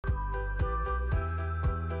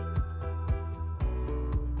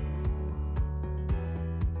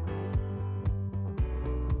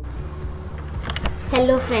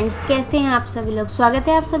Hello friends, कैसे हैं आप सभी लोग। स्वागत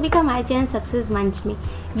है आप सभी का हमारे चैनल सक्सेस मंच में।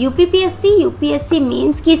 यूपीपीएससी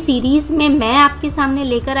मेंस की सीरीज़ में मैं आपके सामने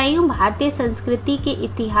लेकर आई हूँ भारतीय संस्कृति के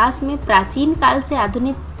इतिहास में प्राचीन काल से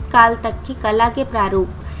आधुनिक काल तक की कला के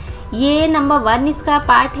प्रारूप। ये नंबर 1 इसका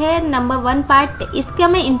पार्ट है। नंबर 1 पार्ट इसका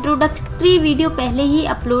मैं इंट्रोडक्टरी वीडियो पहले ही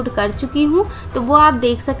अपलोड कर चुकी हूँ, तो वो आप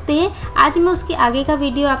देख सकते हैं। आज मैं उसके आगे का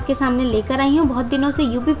वीडियो आपके सामने लेकर आई हूँ। बहुत दिनों से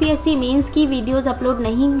यूपीपीएससी मेंस की वीडियोस अपलोड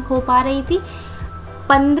नहीं हो पा रही थी।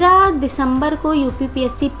 15 दिसंबर को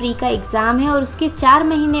यूपीपीएससी प्री का एग्ज़ाम है और उसके 4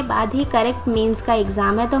 महीने बाद ही करेक्ट मेंस का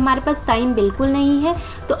एग्ज़ाम है, तो हमारे पास टाइम बिल्कुल नहीं है।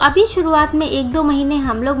 तो अभी शुरुआत में 1-2 महीने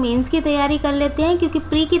हम लोग मेंस की तैयारी कर लेते हैं, क्योंकि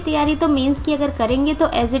प्री की तैयारी तो मेंस की अगर करेंगे तो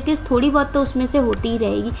एज इट इज़ थोड़ी बहुत तो उसमें से होती ही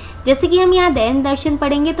रहेगी। जैसे कि हम यहाँ जैन दर्शन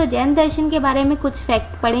पढ़ेंगे तो जैन दर्शन के बारे में कुछ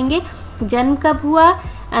फैक्ट पढ़ेंगे। जन्म कब हुआ,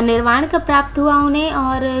 निर्वाण कब प्राप्त हुआ उन्हें,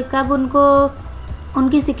 और कब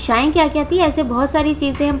उनकी शिक्षाएं क्या क्या थी, ऐसे बहुत सारी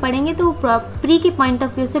चीज़ें हम पढ़ेंगे, तो वो प्री के पॉइंट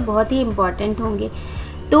ऑफ व्यू से बहुत ही इम्पॉर्टेंट होंगे।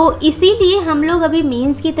 तो इसीलिए हम लोग अभी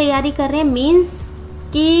मेंस की तैयारी कर रहे हैं। मेंस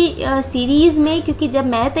की सीरीज़ में, क्योंकि जब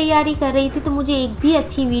मैं तैयारी कर रही थी तो मुझे एक भी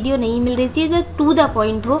अच्छी वीडियो नहीं मिल रही थी जो टू द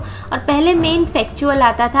पॉइंट हो, और पहले मेन फैक्चुअल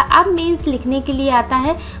आता था, अब मेंस लिखने के लिए आता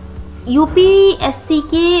है। यूपीएससी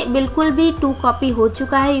के बिल्कुल भी 2 कॉपी हो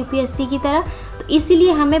चुका है यूपीएससी की तरह, तो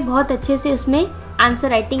इसीलिए हमें बहुत अच्छे से उसमें आंसर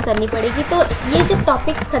राइटिंग करनी पड़ेगी। तो ये जब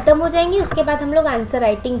टॉपिक्स ख़त्म हो जाएंगे उसके बाद हम लोग आंसर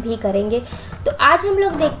राइटिंग भी करेंगे। तो आज हम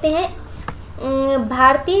लोग देखते हैं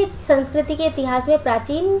भारतीय संस्कृति के इतिहास में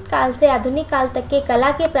प्राचीन काल से आधुनिक काल तक के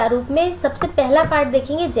कला के प्रारूप में सबसे पहला पार्ट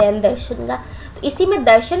देखेंगे जैन दर्शन का। तो इसी में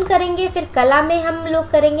दर्शन करेंगे, फिर कला में हम लोग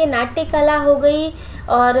करेंगे नाट्य कला हो गई,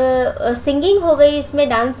 और सिंगिंग हो गई, इसमें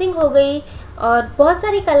डांसिंग हो गई, और बहुत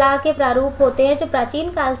सारी कला के प्रारूप होते हैं जो प्राचीन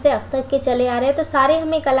काल से अब तक के चले आ रहे हैं। तो सारे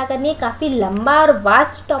हमें कला करनी है। काफ़ी लंबा और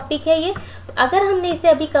वास्ट टॉपिक है ये, तो अगर हमने इसे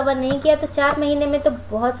अभी कवर नहीं किया तो 4 महीने में तो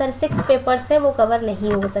बहुत सारे 6 पेपर्स हैं वो कवर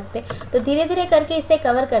नहीं हो सकते। तो धीरे धीरे करके इसे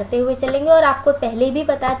कवर करते हुए चलेंगे। और आपको पहले भी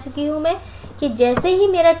बता चुकी हूँ मैं कि जैसे ही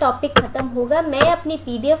मेरा टॉपिक ख़त्म होगा मैं अपनी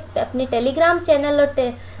PDF अपने टेलीग्राम चैनल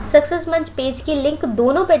और सक्सेस मंच पेज की लिंक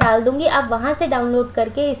दोनों पे डाल दूँगी। आप वहाँ से डाउनलोड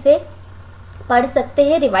करके इसे पढ़ सकते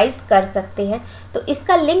हैं, रिवाइज कर सकते हैं। तो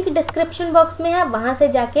इसका लिंक डिस्क्रिप्शन बॉक्स में है, वहाँ से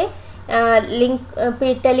जाके लिंक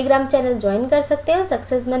पे टेलीग्राम चैनल ज्वाइन कर सकते हैं,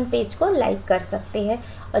 सक्सेस मंच पेज को लाइक कर सकते हैं।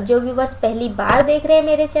 और जो व्यूवर्स पहली बार देख रहे हैं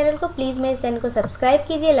मेरे चैनल को, प्लीज़ मेरे चैनल को सब्सक्राइब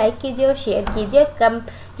कीजिए, लाइक कीजिए और शेयर कीजिए।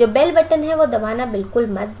 जो बेल बटन है वो दबाना बिल्कुल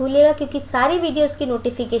मत भूलिएगा, क्योंकि सारी वीडियोज़ की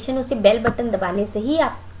नोटिफिकेशन उसी बेल बटन दबाने से ही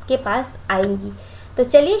आपके पास आएंगी। तो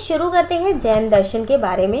चलिए शुरू करते हैं जैन दर्शन के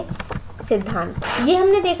बारे में। सिद्धांत ये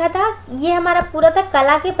हमने देखा था, ये हमारा पूरा था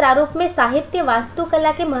कला के प्रारूप में साहित्य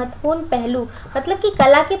वास्तुकला के महत्वपूर्ण पहलू। मतलब कि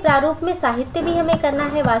कला के प्रारूप में साहित्य भी हमें करना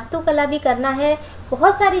है, वास्तुकला भी करना है,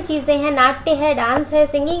 बहुत सारी चीज़ें हैं, नाट्य है, डांस है,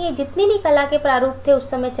 सिंगिंग है, जितनी भी कला के प्रारूप थे उस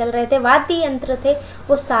समय चल रहे थे, वाद्य यंत्र थे,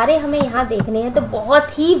 वो सारे हमें यहाँ देखने हैं। तो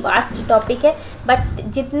बहुत ही वास्ट टॉपिक है, बट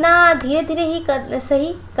जितना धीरे धीरे ही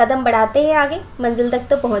सही कदम बढ़ाते हैं आगे मंजिल तक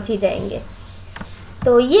तो पहुँच ही जाएंगे।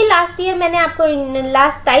 तो ये लास्ट ईयर मैंने आपको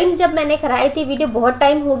लास्ट टाइम जब मैंने कराई थी वीडियो, बहुत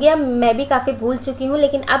टाइम हो गया, मैं भी काफ़ी भूल चुकी हूँ,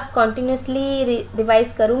 लेकिन अब कॉन्टिन्यूसली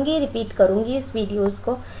रिवाइज करूँगी, रिपीट करूँगी इस वीडियोस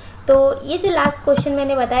को। तो ये जो लास्ट क्वेश्चन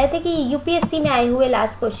मैंने बताए थे कि यूपीएससी में आए हुए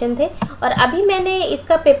लास्ट क्वेश्चन थे, और अभी मैंने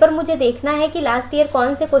इसका पेपर मुझे देखना है कि लास्ट ईयर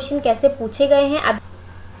कौन से क्वेश्चन कैसे पूछे गए हैं।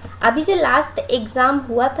 अभी जो लास्ट एग्ज़ाम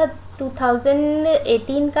हुआ था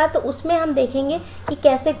 2018 का, तो उसमें हम देखेंगे कि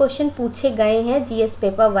कैसे क्वेश्चन पूछे गए हैं जीएस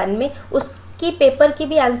पेपर 1 में। की पेपर की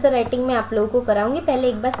भी आंसर राइटिंग में आप लोगों को कराऊंगी। पहले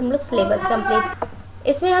एक बार हम लोग सिलेबस कंप्लीट।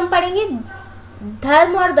 इसमें हम पढ़ेंगे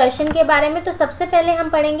धर्म और दर्शन के बारे में। तो सबसे पहले हम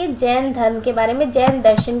पढ़ेंगे जैन धर्म के बारे में, जैन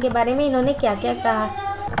दर्शन के बारे में इन्होंने क्या क्या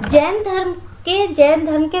कहा। जैन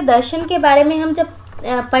धर्म के दर्शन के बारे में हम जब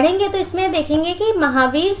पढ़ेंगे तो इसमें देखेंगे कि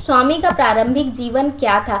महावीर स्वामी का प्रारंभिक जीवन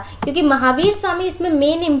क्या था, क्योंकि महावीर स्वामी इसमें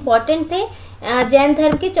मेन इम्पॉर्टेंट थे। जैन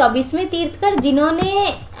धर्म के 24वें तीर्थकर,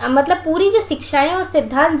 जिन्होंने मतलब पूरी जो शिक्षाएं और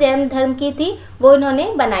सिद्धांत जैन धर्म की थी वो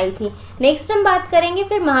इन्होंने बनाई थी। नेक्स्ट हम बात करेंगे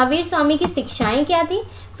फिर महावीर स्वामी की शिक्षाएं क्या थी,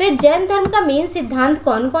 फिर जैन धर्म का मेन सिद्धांत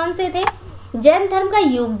कौन कौन से थे, जैन धर्म का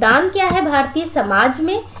योगदान क्या है भारतीय समाज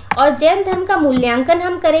में, और जैन धर्म का मूल्यांकन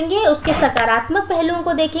हम करेंगे, उसके सकारात्मक पहलुओं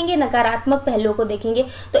को देखेंगे, नकारात्मक पहलुओं को देखेंगे।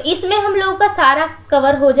 तो इसमें हम लोगों का सारा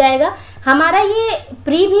कवर हो जाएगा। हमारा ये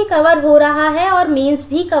प्री भी कवर हो रहा है और मेंस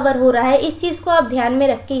भी कवर हो रहा है, इस चीज़ को आप ध्यान में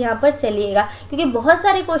रख के यहाँ पर चलिएगा, क्योंकि बहुत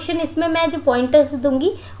सारे क्वेश्चन इसमें मैं जो पॉइंटर्स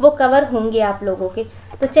दूंगी वो कवर होंगे आप लोगों के।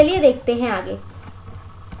 तो चलिए देखते हैं आगे।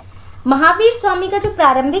 महावीर स्वामी का जो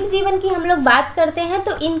प्रारंभिक जीवन की हम लोग बात करते हैं,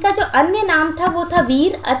 तो इनका जो अन्य नाम था वो था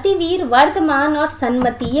वीर, अतिवीर, वर्धमान और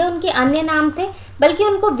सन्मति, ये उनके अन्य नाम थे। बल्कि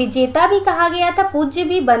उनको विजेता भी कहा गया था, पूज्य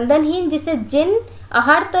भी, बंधनहीन, जिसे जिन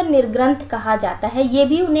अहर्त और निर्ग्रंथ कहा जाता है, ये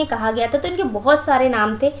भी उन्हें कहा गया था। तो इनके बहुत सारे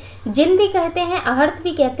नाम थे, जिन भी कहते हैं, अहर्त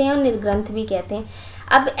भी कहते हैं और निर्ग्रंथ भी कहते हैं।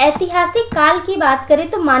 अब ऐतिहासिक काल की बात करें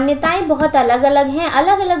तो मान्यताएं बहुत अलग अलग हैं,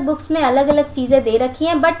 अलग अलग बुक्स में अलग अलग चीज़ें दे रखी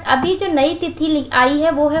हैं, बट अभी जो नई तिथि आई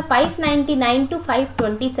है वो है 599 टू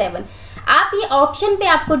 527। आप ये ऑप्शन पे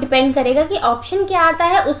आपको डिपेंड करेगा कि ऑप्शन क्या आता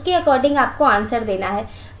है, उसके अकॉर्डिंग आपको आंसर देना है।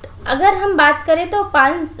 तो अगर हम बात करें तो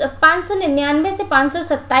 599 से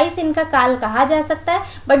 527 इनका काल कहा जा सकता है,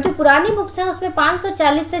 बट जो पुरानी बुक्स हैं उसमें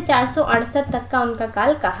 540 से 468 तक का उनका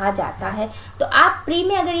काल कहा जाता है। तो आप प्री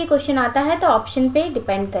में अगर ये क्वेश्चन आता है तो ऑप्शन पे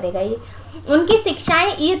डिपेंड करेगा ये। उनकी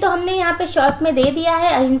शिक्षाएं, ये तो हमने यहाँ पे शॉर्ट में दे दिया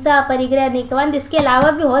है, अहिंसा, अपरिग्रह, निकवन। इसके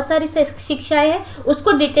अलावा भी बहुत सारी शिक्षाएं हैं,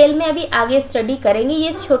 उसको डिटेल में अभी आगे स्टडी करेंगे,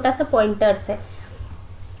 ये छोटा सा पॉइंटर्स है।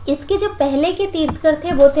 इसके जो पहले के तीर्थकर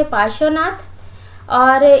थे वो थे पार्श्वनाथ,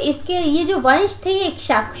 और इसके ये जो वंश थे ये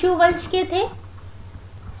इक्ष्वाकु वंश के थे।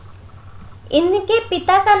 इनके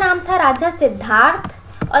पिता का नाम था राजा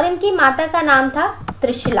सिद्धार्थ और इनकी माता का नाम था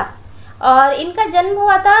त्रिशला, और इनका जन्म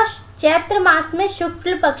हुआ था चैत्र मास में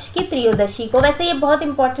शुक्ल पक्ष की त्रयोदशी को। वैसे ये बहुत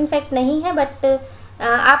इंपॉर्टेंट फैक्ट नहीं है, बट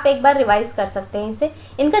आप एक बार रिवाइज कर सकते हैं इसे।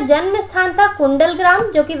 इनका जन्म स्थान था कुंडल ग्राम,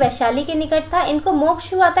 जो कि वैशाली के निकट था। इनको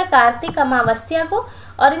मोक्ष हुआ था कार्तिक अमावस्या को,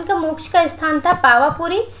 और इनका मोक्ष का स्थान था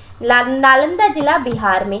पावापुरी, नालंदा जिला,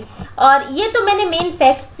 बिहार में। और ये तो मैंने मेन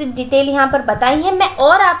फैक्ट्स डिटेल यहाँ पर बताई हैं, मैं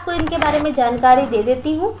और आपको इनके बारे में जानकारी दे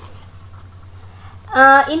देती हूँ।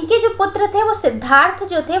 इनके जो पुत्र थे वो सिद्धार्थ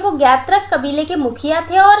जो थे वो ज्ञात्रक कबीले के मुखिया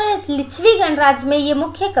थे, और लिच्छवी गणराज्य में ये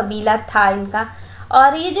मुख्य कबीला था इनका।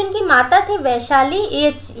 और ये जो इनकी माता थी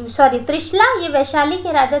वैशाली, त्रिशला, ये वैशाली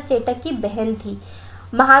के राजा चेटक की बहन थी।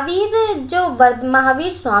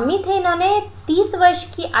 महावीर स्वामी थे, इन्होंने 30 वर्ष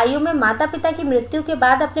की आयु में माता पिता की मृत्यु के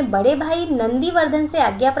बाद अपने बड़े भाई नंदीवर्धन से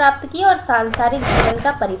आज्ञा प्राप्त की और सांसारिक जीवन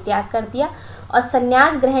का परित्याग कर दिया और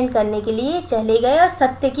संन्यास ग्रहण करने के लिए चले गए और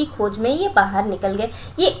सत्य की खोज में ये बाहर निकल गए।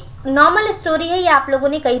 ये नॉर्मल स्टोरी है, ये आप लोगों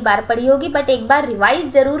ने कई बार पढ़ी होगी, बट एक बार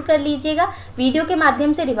रिवाइज ज़रूर कर लीजिएगा, वीडियो के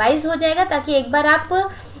माध्यम से रिवाइज हो जाएगा, ताकि एक बार आप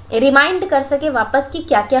रिमाइंड कर सके वापस कि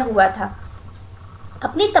क्या क्या हुआ था।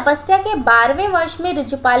 अपनी तपस्या के 12वें वर्ष में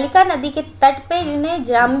ऋजुपालिका नदी के तट पर इन्हें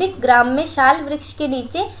जाम्बिक ग्राम में शाल वृक्ष के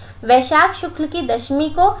नीचे वैशाख शुक्ल की दशमी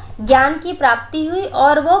को ज्ञान की प्राप्ति हुई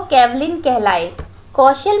और वो कैवलिन कहलाए।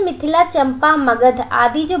 कौशल, मिथिला, चंपा, मगध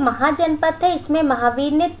आदि जो महाजनपद थे, इसमें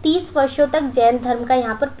महावीर ने 30 वर्षों तक जैन धर्म का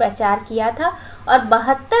यहाँ पर प्रचार किया था, और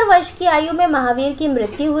 72 वर्ष की आयु में महावीर की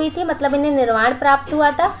मृत्यु हुई थी, मतलब इन्हें निर्वाण प्राप्त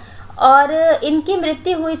हुआ था। और इनकी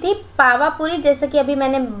मृत्यु हुई थी पावापुरी, जैसे कि अभी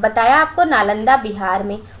मैंने बताया आपको, नालंदा, बिहार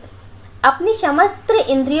में। अपनी समस्त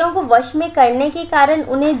इंद्रियों को वश में करने के कारण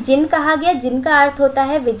उन्हें जिन कहा गया, जिन का अर्थ होता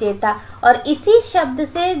है विजेता, और इसी शब्द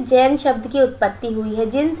से जैन शब्द की उत्पत्ति हुई है,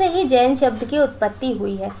 जिन से ही जैन शब्द की उत्पत्ति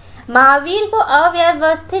हुई है। महावीर को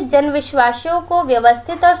अव्यवस्थित जन विश्वासों को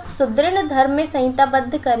व्यवस्थित और सुदृढ़ धर्म में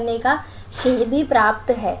संहिताबद्ध करने का श्रेय भी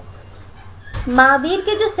प्राप्त है। महावीर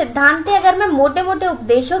के जो सिद्धांत थे, अगर मैं मोटे मोटे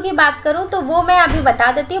उपदेशों की बात करूं तो वो मैं अभी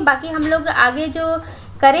बता देती हूँ, बाकी हम लोग आगे जो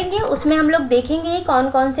करेंगे उसमें हम लोग देखेंगे ही कौन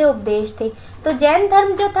कौन से उपदेश थे। तो जैन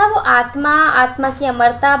धर्म जो था वो आत्मा की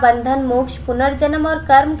अमरता, बंधन, मोक्ष, पुनर्जन्म और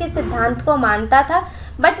कर्म के सिद्धांत को मानता था,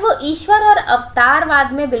 बट वो ईश्वर और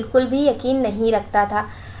अवतारवाद में बिल्कुल भी यकीन नहीं रखता था।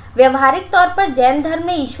 व्यवहारिक तौर पर जैन धर्म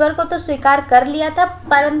ने ईश्वर को तो स्वीकार कर लिया था,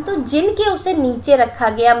 परंतु जिन के उसे नीचे रखा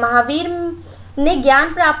गया। महावीर ने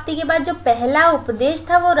ज्ञान प्राप्ति के बाद जो पहला उपदेश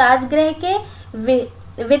था वो राजगृह के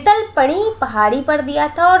वितलपणी पहाड़ी पर दिया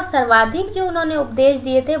था, और सर्वाधिक जो उन्होंने उपदेश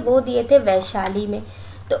दिए थे वो दिए थे वैशाली में।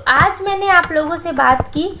 तो आज मैंने आप लोगों से बात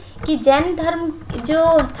की कि जैन धर्म जो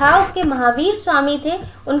था उसके महावीर स्वामी थे,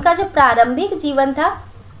 उनका जो प्रारंभिक जीवन था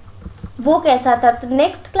वो कैसा था। तो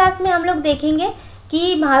नेक्स्ट क्लास में हम लोग देखेंगे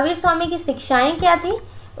कि महावीर स्वामी की शिक्षाएं क्या थी,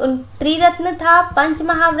 उन त्रिरत्न था, पंच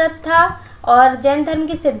महाव्रत था, और जैन धर्म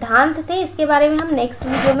के सिद्धांत थे। इसके बारे में हम नेक्स्ट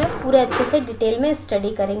वीडियो में पूरे अच्छे से डिटेल में स्टडी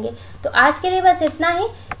करेंगे। तो आज के लिए बस इतना ही।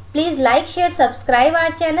 Please like, share, subscribe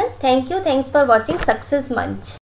our channel. Thank you, thanks for watching success मंच।